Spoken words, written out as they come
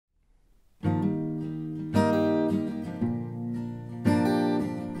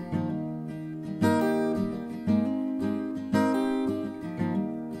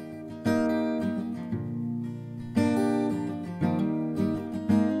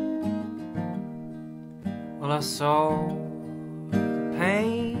Well, I saw the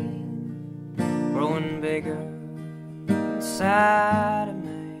pain growing bigger inside of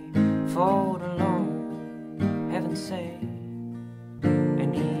me for the long heaven sake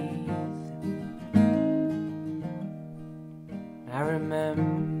beneath. I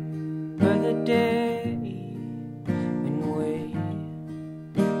remember the day when we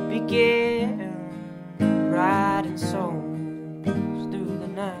began writing songs through the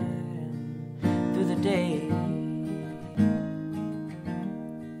night and through the day.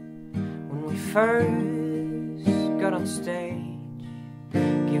 When we first got on stage,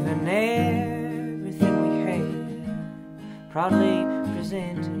 giving everything we had, proudly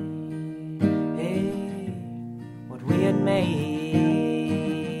presenting what we had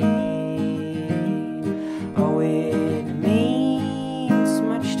made. Oh, it means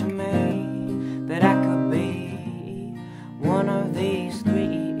much to me that I could be one of these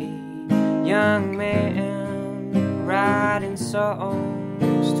three young men writing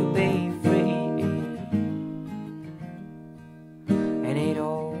songs to be free. And it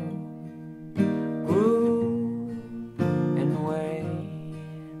all grew and we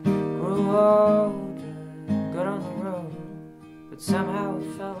grew older, got on the road, but somehow it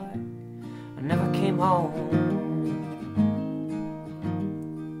felt like I never came home.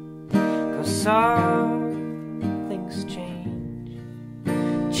 'Cause some things change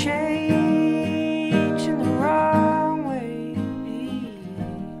in the wrong way.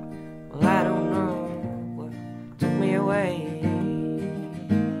 Well, I don't know what took me away.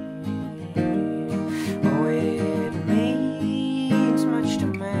 Oh, it means much to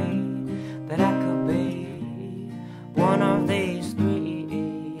me that I could be one of these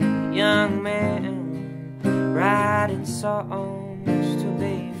three young men writing songs to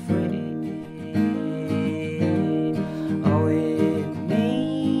be free. Oh, it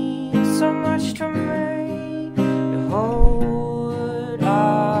means so much to me. Behold,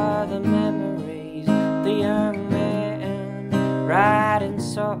 are the memories, the young men writing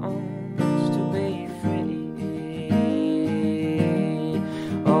songs to be free.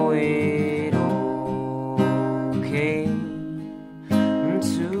 Oh, it all came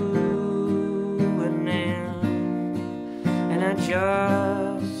to an end, and I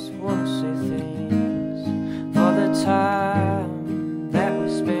just want to say thanks for the time that we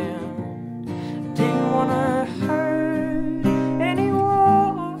spent. I didn't want to hurt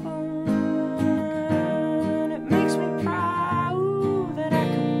anyone. It makes me proud that I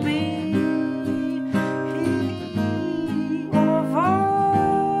could be one of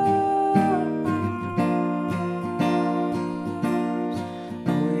ours.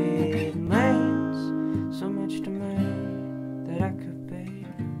 Oh, it means so much to me that I could be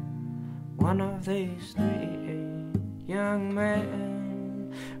one of these three young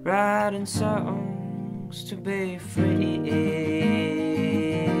men writing songs to be free.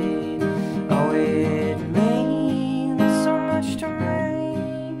 Oh, it means so much to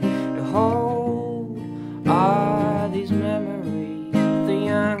me to hold all these memories, the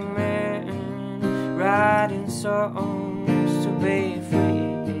young men writing songs to be free.